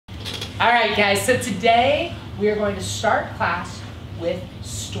All right, guys, so today we are going to start class with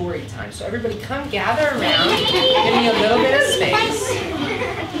story time. So everybody come gather around, give me a little bit of space.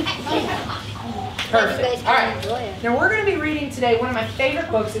 Perfect. All right, now we're going to be reading today one of my favorite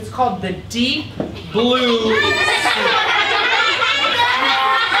books. It's called The Deep Blue Sea.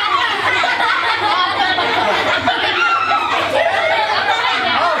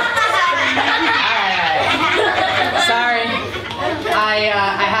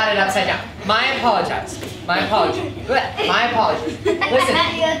 I had it upside down. My apologies. Listen,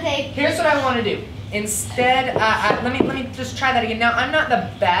 here's what I want to do. Instead, let me just try that again. Now, I'm not the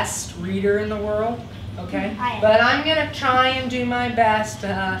best reader in the world, okay? But I'm going to try and do my best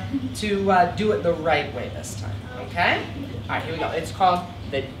to do it the right way this time, okay? All right, here we go. It's called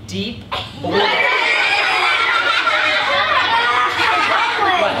The Deep Blue.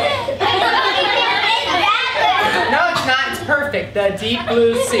 No, it's not. It's perfect. The Deep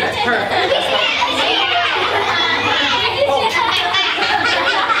Blue Sea. It's perfect.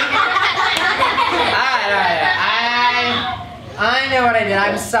 I know what I did.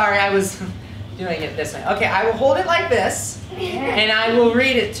 I'm sorry. I was doing it this way. Okay, I will hold it like this, and I will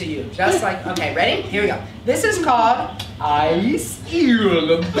read it to you. Just like, okay, ready? Here we go. This is called Ice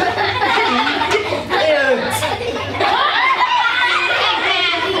Eel.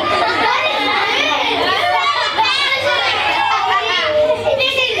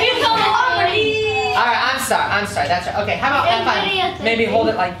 I'm sorry, that's right. Okay, how about maybe hold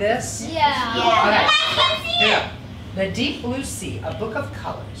it like this? Yeah. Okay, here we go. The Deep Blue Sea, a Book of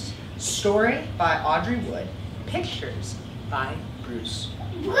Colors. Story by Audrey Wood. Pictures by Bruce.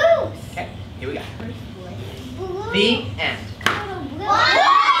 Okay, here we go. The end.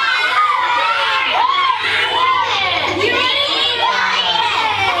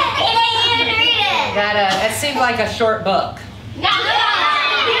 That seemed like a short book.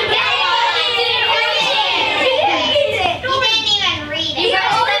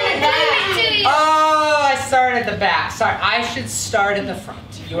 At the back. Sorry, I should start at the front.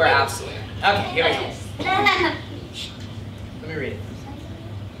 You are absolutely right. Okay, here we go. Let me read it.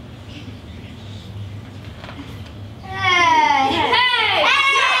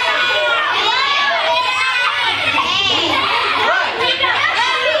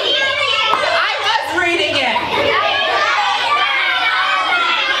 I was reading it.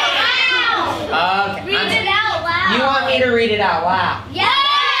 Okay. Read it out loud. You want me to read it out loud? Yeah.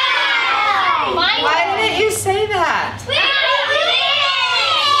 Why didn't you say that?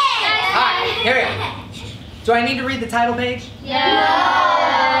 Alright, here we go. Do I need to read the title page?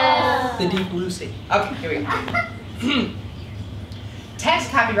 Yes. The Deep Blue Sea. Okay, here we go. Text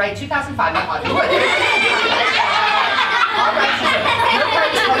copyright 2005 by Audrey Wood. All rights reserved. No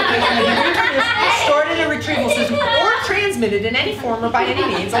purpose publication may be reproduced, stored in a retrieval system, or transmitted in any form or by any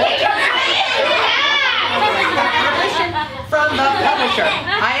means. From the publisher,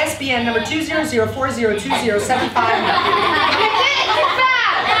 ISBN number 200402075.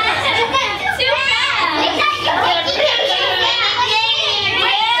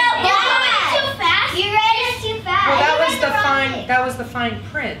 That was the fine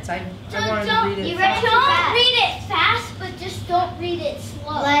print. I wanted to read it fast. Don't read it fast, but just don't read it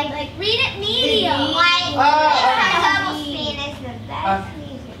slow. Like read it medium. Oh, double speed is the best.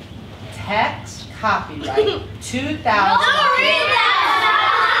 Text copyright 2000.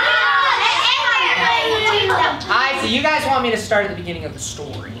 So you guys want me to start at the beginning of the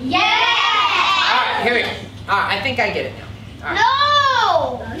story? Yeah. All right, here we go. All right, I think I get it now. All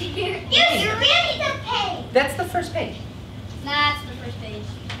right. No. You read the page. That's the first page. That's the first page.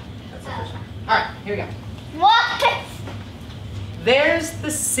 That's the first one. All right, here we go. What? There's the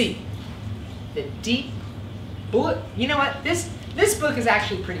sea, the deep blue. You know what? This book is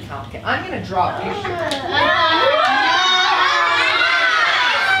actually pretty complicated. I'm going to draw a picture.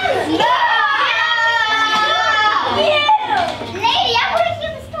 Lady, I want to see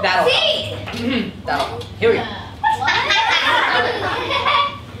the story. That'll help. That'll help. Here we go.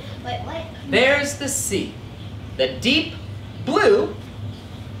 Wait. There's the sea, the deep blue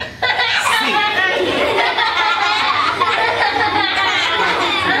sea.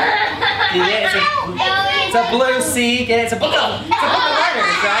 It's a blue sea. Get it? It's a book of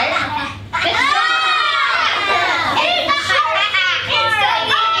letters, right?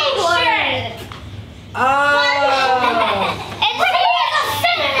 Oh.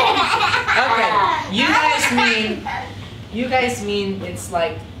 Okay. You guys mean it's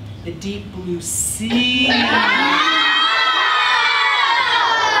like the deep blue sea.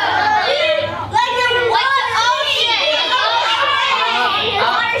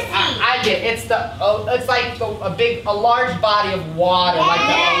 It's like a large body of water, like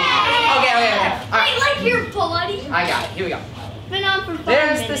the ocean. here, buddy. I got it. Here we go. Been on for 5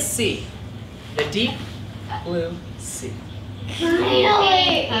 There's minutes. the sea. The deep blue sea.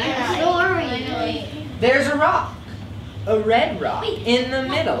 Finally. There's a rock. A red rock in the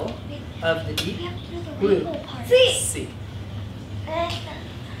middle of the deep blue sea.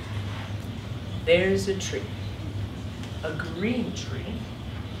 There's a tree. A green tree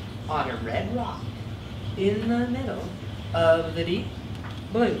on a red rock in the middle of the deep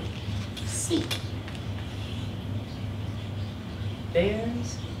blue sea.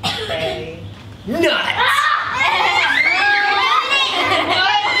 There's a nut.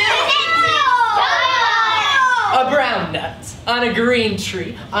 A brown nut on a green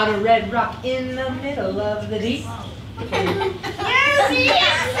tree on a red rock in the middle of the deep.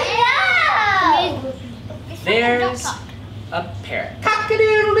 There's a parrot.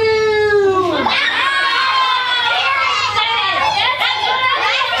 Cock-a-doodle-doo!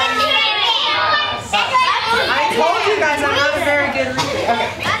 I told you guys I'm not a very good reader.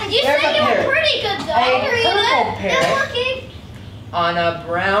 Okay. You said you were pretty good though. A purple parrot on a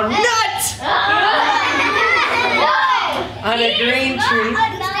brown nut on a green tree on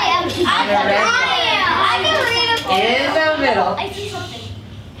a red rock in the middle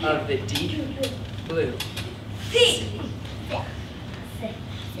of the deep blue sea.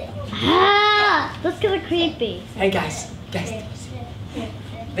 Let's get a creepy. Hey guys.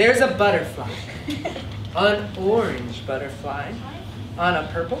 There's a butterfly. An orange butterfly on a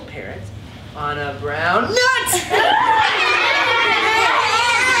purple parrot on a brown nut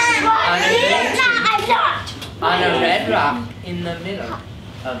on a green tree on a red rock in the middle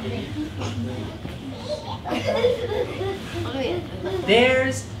of the deep blue.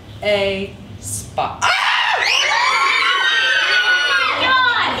 There's a spot.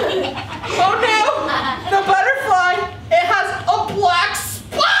 Oh no! The butterfly! It has a black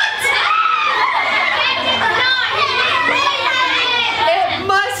spot! It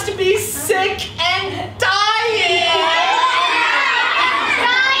must be sick and dying!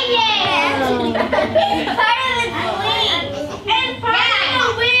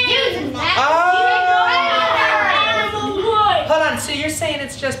 Hold on, so you're saying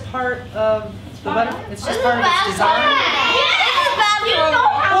it's just part of the butterfly? It's just part of its design?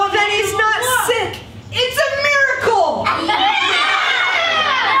 Well, then he's not sick. It's a miracle.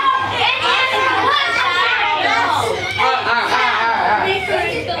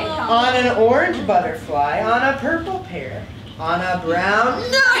 On an orange butterfly, on a purple parrot, on a brown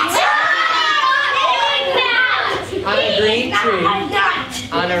nut, on a green tree,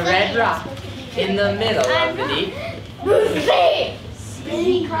 on a red rock, in the middle of the deep.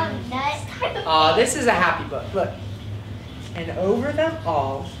 Oh, this is a happy book. Look. And over them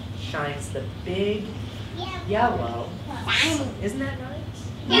all shines the big yellow. Isn't that nice?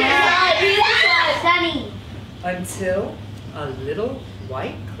 Yeah. Sunny. Until a little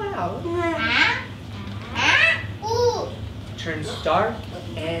white cloud turns dark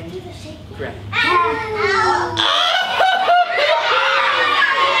and gray.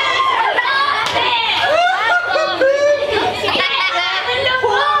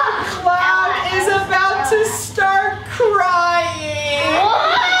 Cloud is about to start crying.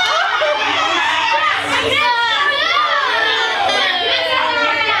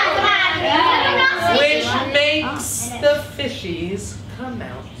 Which makes the fishies come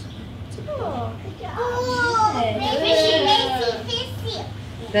out to play.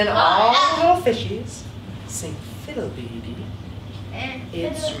 Then all the little fishies sing fiddle-dee-dee.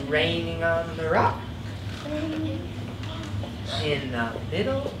 It's raining on the rock in the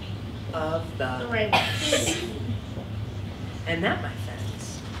middle of the sea. And that, my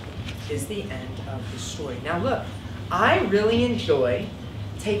friends, is the end of the story. Now look, I really enjoy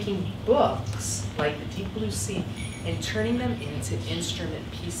taking books like the Deep Blue Sea and turning them into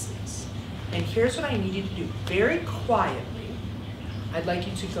instrument pieces. And here's what I need you to do. Very quietly, I'd like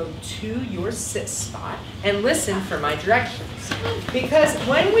you to go to your sit spot and listen for my directions. Because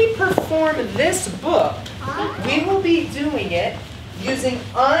when we perform this book, we will be doing it using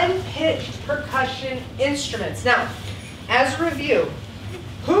unpitched percussion instruments. Now, as a review,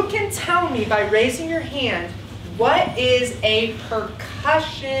 who can tell me by raising your hand what is a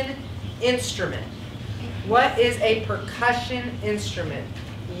percussion instrument? What is a percussion instrument?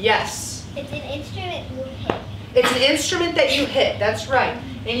 Yes. It's an instrument you hit. It's an instrument that you hit, that's right.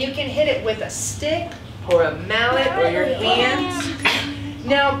 And you can hit it with a stick or a mallet or your hands.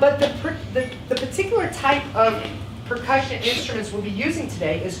 Now, but the particular type of percussion instruments we'll be using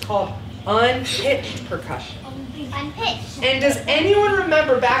today is called unpitched percussion. Unpitched. And does anyone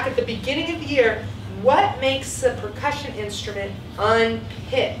remember back at the beginning of the year, what makes a percussion instrument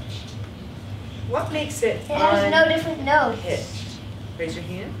unpitched? What makes it It has no different notes. unpitched? Raise your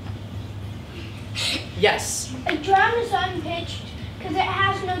hand. Yes. A drum is unpitched because it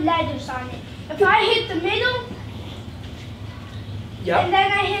has no letters on it. If I hit the middle, and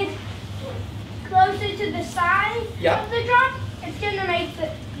then I hit closer to the side of the drum, it's going to make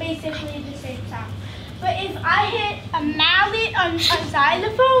basically the same sound. But if I hit a mallet on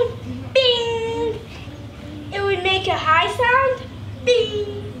xylophone, bing, it would make a high sound,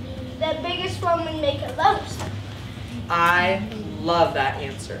 bing. The biggest one would make a low sound. I love that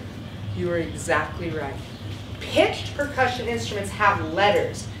answer. You are exactly right. Pitched percussion instruments have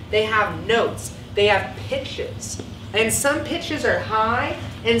letters. They have notes. They have pitches. And some pitches are high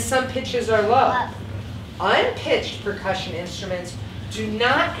and some pitches are low. Unpitched percussion instruments do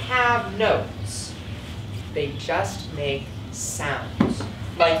not have notes. They just make sounds.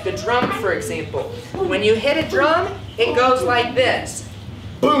 Like the drum, for example. When you hit a drum, it goes like this.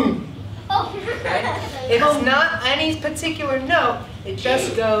 Boom. Okay? It's not any particular note. It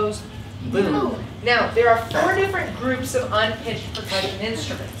just goes boom. Now, there are 4 different groups of unpitched percussion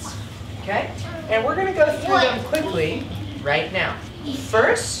instruments. Okay? And we're going to go through them quickly right now.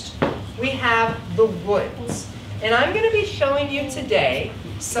 First, we have the woods. And I'm going to be showing you today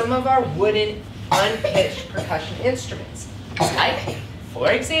some of our wooden unpitched percussion instruments. Like,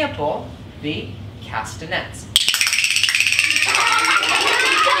 for example, the castanets.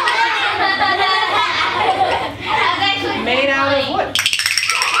 Made out of wood.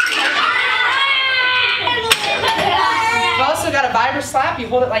 You've also got a vibra slap. You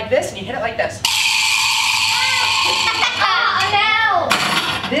hold it like this and you hit it like this.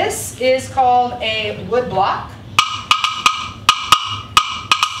 This is called a wood block.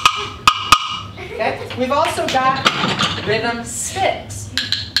 Okay. We've also got rhythm sticks.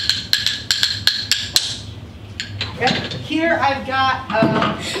 Okay. Here I've got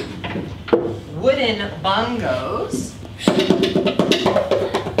wooden bongos.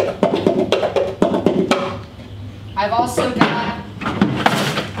 I've also got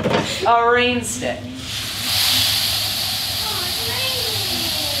a rain stick.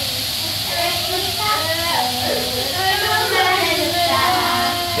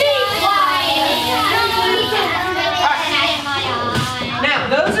 Now,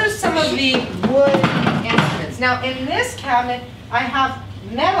 those are some of the wood instruments. Now, in this cabinet, I have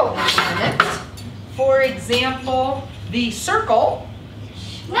metal instruments. For example, the circle.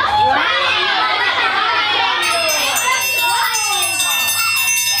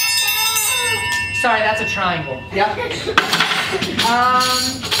 Sorry, that's a triangle. Yep.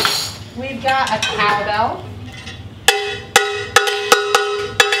 We've got a cowbell.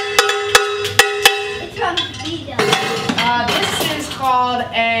 This is called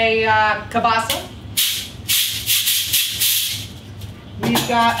a cabasa. We've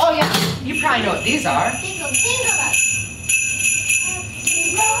got, oh yeah, you probably know what these are.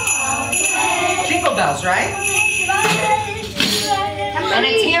 Jingle bells, right? And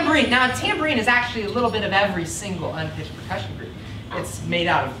a tambourine. Now a tambourine is actually a little bit of every single unpitched percussion group. It's made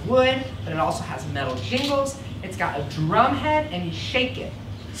out of wood, but it also has metal jingles. It's got a drum head and you shake it.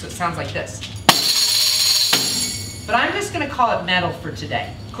 So it sounds like this. But I'm just going to call it metal for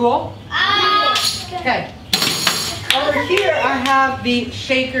today. Cool? Okay. Over here I have the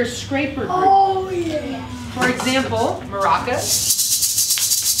shaker scraper group. Oh, yeah. For example, maracas.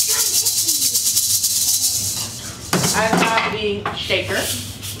 I've got the shaker.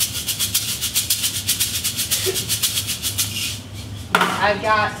 I've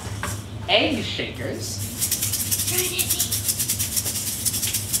got egg shakers.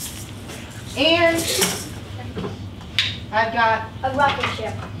 And I've got a rocket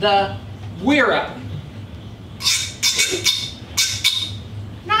ship. The Weirdo.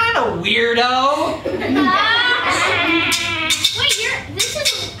 Not a weirdo. Wait, this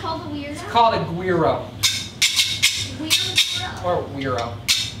is called a weirdo? It's called a guiro. Or Weiro.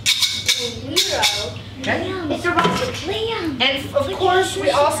 Weiro. Okay. It's a rocket Liam. And of course, we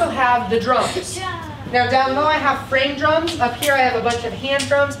also have the drums. Now down below I have frame drums. Up here I have a bunch of hand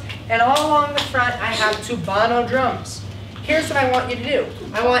drums. And all along the front I have tubano drums. Here's what I want you to do.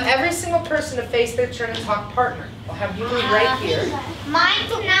 I want every single person to face their turn and talk partner. I'll have you move right here. Mine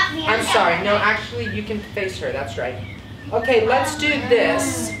cannot be. I'm sorry. No, actually you can face her. That's right. Okay, let's do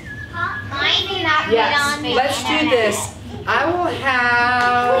this. Mine cannot be. Yes, let's do this. I will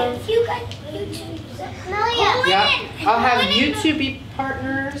have... You got YouTube. Yep. I'll have you two be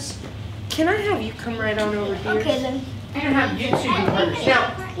partners. Can I have you come right on over here? Okay then. I'm going to have you two be partners.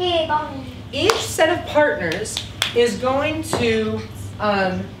 Now, each set of partners is going to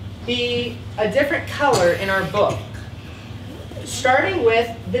be a different color in our book. starting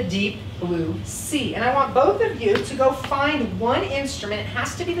with the deep blue C. And I want both of you to go find one instrument. It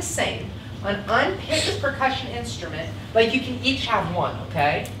has to be the same. An unpitched percussion instrument, like you can each have one,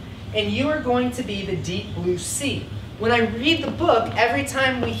 okay? And you are going to be the deep blue C. When I read the book, every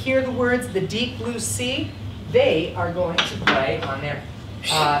time we hear the words the deep blue C, they are going to play on their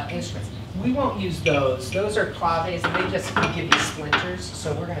instruments. We won't use those. Those are claves and they just give you splinters,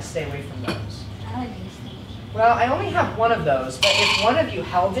 so we're going to stay away from those. Well, I only have one of those, but if one of you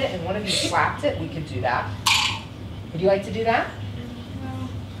held it and one of you slapped it, we could do that. Would you like to do that? No.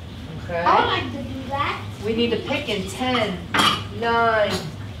 Okay. I would like to do that. We need to pick in 10, 9,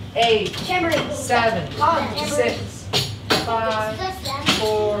 8, 7, 6, 5,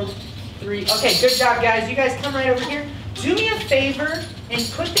 4, 3. Okay, good job, guys. You guys come right over here. Do me a favor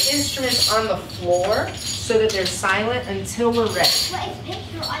and put the instruments on the floor so that they're silent until we're ready. What is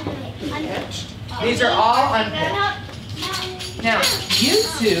pitched or unpitched? These are all unpitched. Now, you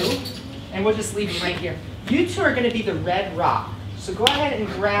two, and we'll just leave them right here. You two are going to be the red rock. So go ahead and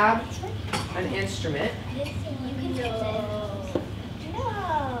grab an instrument. No,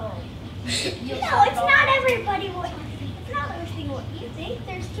 it's not everybody. It's not everything what you think.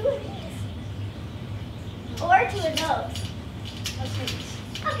 There's 2 of these. Or 2 of those.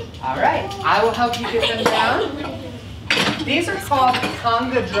 Okay. All right. I will help you get them down. These are called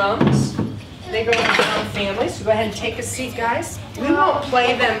conga drums. They go in drum families. So go ahead and take a seat, guys. We won't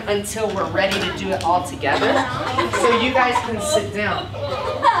play them until we're ready to do it all together. So you guys can sit down.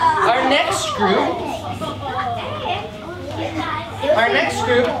 Our next group,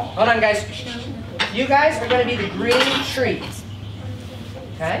 hold on, guys. You guys are going to be the green trees.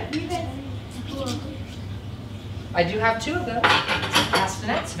 Okay? I do have 2 of those.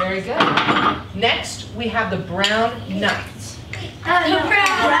 Castanets, very good. Next, we have the brown nuts. The brown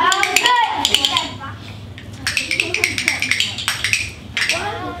nuts.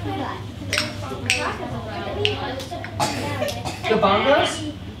 The bongos,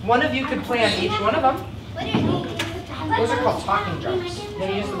 one of you could play on each one of them. Those are called talking drums. You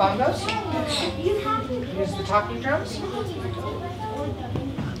want to use the bongos? Use the talking drums?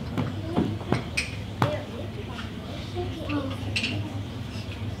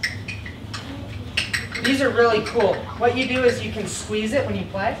 These are really cool. What you do is you can squeeze it when you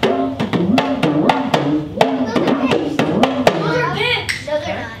play.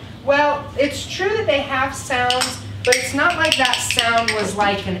 Okay. Well, it's true that they have sounds, but it's not like that sound was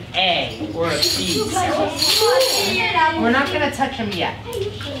like an A or a B sound. We're not going to touch them yet.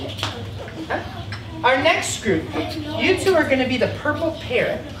 Okay. Our next group, you two are going to be the purple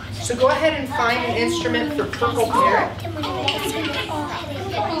parrot. So go ahead and find an instrument for purple parrot.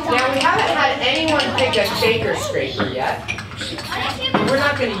 Now, we haven't had anyone pick a shaker scraper yet. We're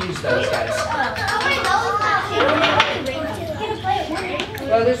not going to use those, guys.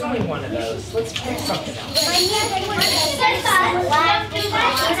 Well, there's only one of those. Let's pick something else.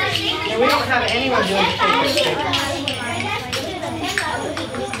 And we don't have anyone doing shaker scraper.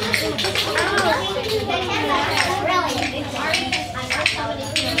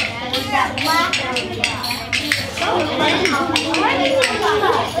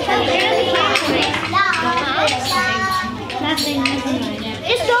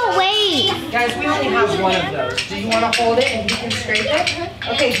 Just don't wait. Guys, we only have one of those. Do you want to hold it and you can scrape it?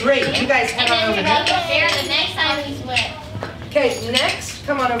 Okay, great. You guys head on over here. The next time we split. Okay, next,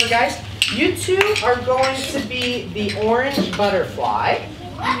 come on over, guys. You two are going to be the orange butterfly. You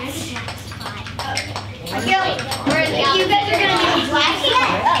guys are going to be black.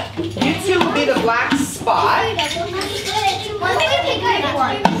 You two will be the black spot.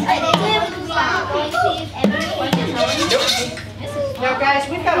 Now, guys,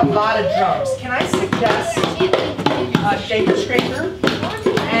 we've got a lot of drums. Can I suggest a shaker scraper?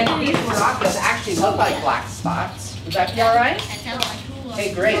 And these maracas actually look like black spots. Would that be all right?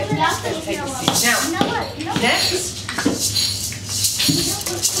 Okay, great. Let's take a seat. Now, next,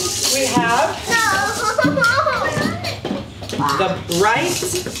 we have the bright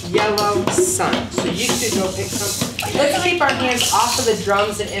yellow sun. So you should go pick some. Let's keep our hands off of the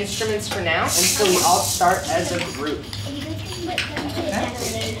drums and instruments for now until we all start as a group.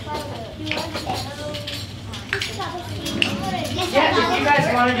 Yeah, if you guys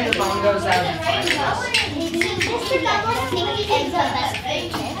want to do the bongos, that would be fine.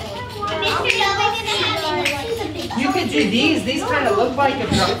 You could do these. These kind of look like a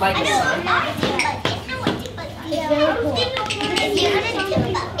drum, like a sun.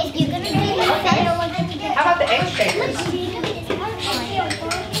 How about the egg shakers?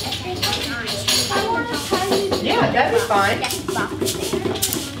 Yeah, that'd be fine.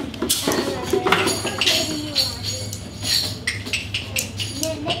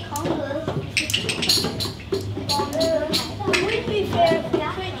 It would be fair if we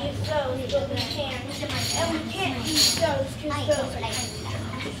could use those, but we can't. And we can't use those because those are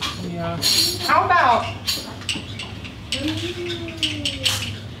yeah. How about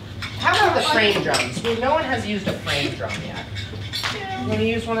the frame drums? No one has used a frame drum yet. You want to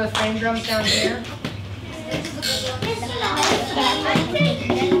use one of the frame drums down here?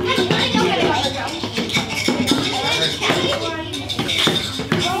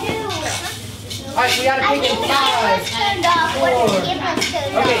 All right, we got to pick in 5, 4.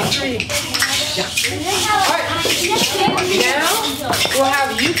 Okay, 3. Yeah. All right. Now we'll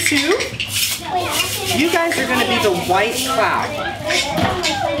have you two. You guys are going to be the white cloud.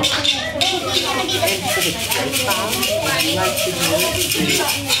 And for the gray cloud, would you like to do the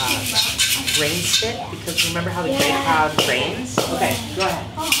rain stick? Because remember how the gray cloud rains? Okay, go ahead.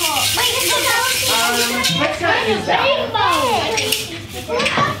 Let's not use that one.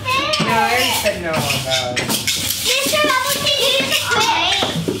 No, I already said no on those.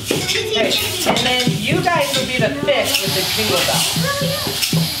 Okay, and then you guys will be the fish with the jingle bell.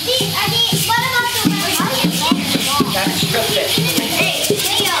 That's the fish.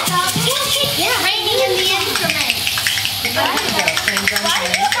 You're raining in the instrument. Why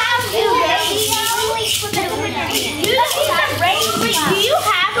do you have to do you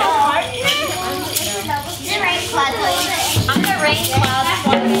have a partner? The rain cloud. I'm the rain cloud.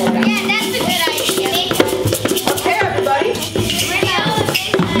 Yeah, that's a good idea. Okay, everybody.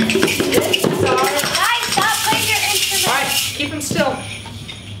 Guys, stop playing your instrument. All right, keep them still.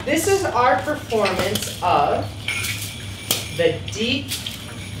 This is our performance of the deep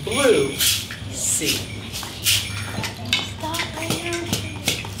blue sea.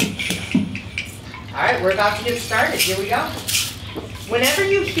 All right, we're about to get started. Here we go. Whenever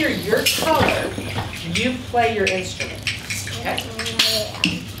you hear your color, you play your instrument. Okay?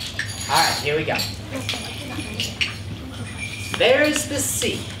 All right, here we go. There's the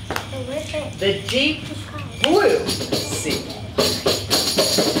sea. The deep blue sea.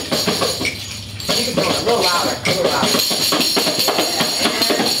 You can go a little louder, a little louder.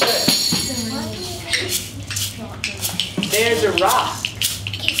 There's a rock,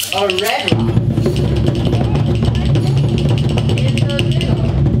 a red rock, in the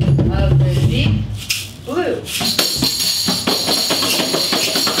middle of the deep blue.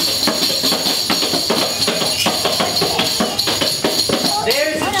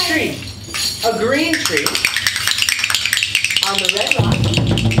 There's a tree, a green tree, on the red rock, in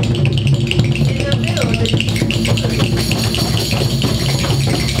the middle of the deep blue.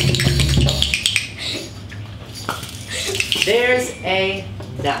 There's a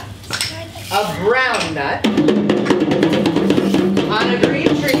nut, a brown nut, on a green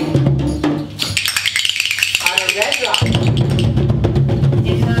tree, on a red rock, in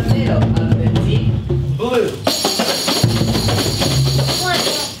the middle of the deep blue.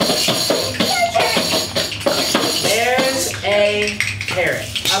 There's a parrot,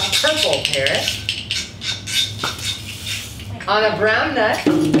 a purple parrot, on a brown nut,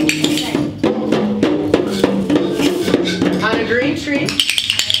 on a green tree,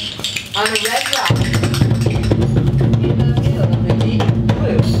 on a red rock, in the middle of the deep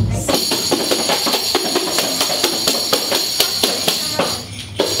blue.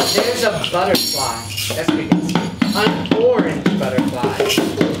 There's a butterfly. That's what it is. An orange butterfly.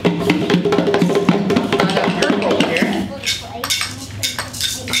 On a purple parrot.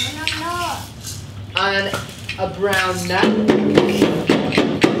 On a brown nut.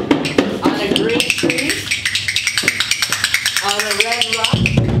 On a green tree. On a red rock,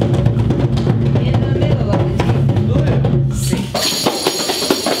 in the middle of the deep blue sea.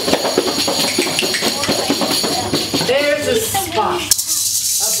 There's a spot,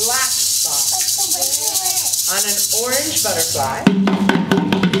 a black spot, on an orange butterfly,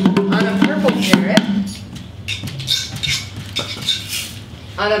 on a purple parrot,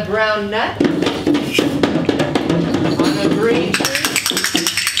 on a brown nut, on a green tree,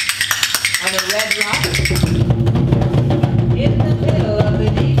 on a red rock, in the middle of the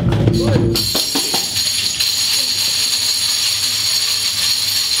deep blue.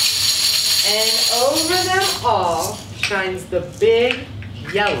 And over them all shines the big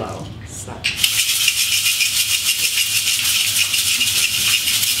yellow sun.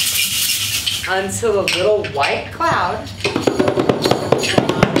 Until a little white cloud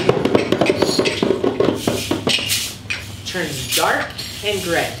turns dark and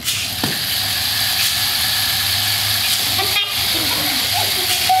gray.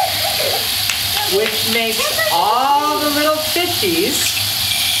 Which makes all the little fishies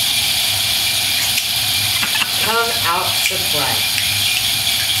come out to play.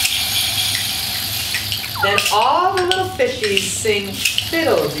 Then all the little fishies sing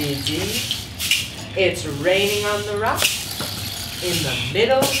fiddle-dee-dee. It's raining on the rock in the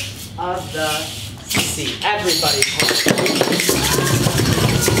middle of the sea. Everybody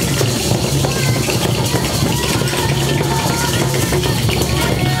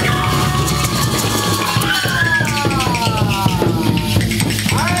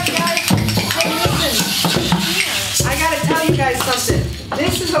something.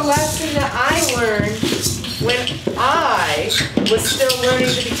 This is a lesson that I learned when I was still learning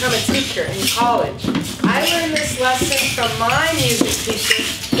to become a teacher in college. I learned this lesson from my music teacher.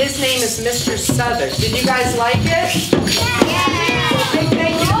 His name is Mr. Southard. Did you guys like it? Yeah! So big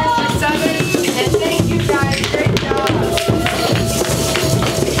thank you to Mr. Southard, and thank you guys.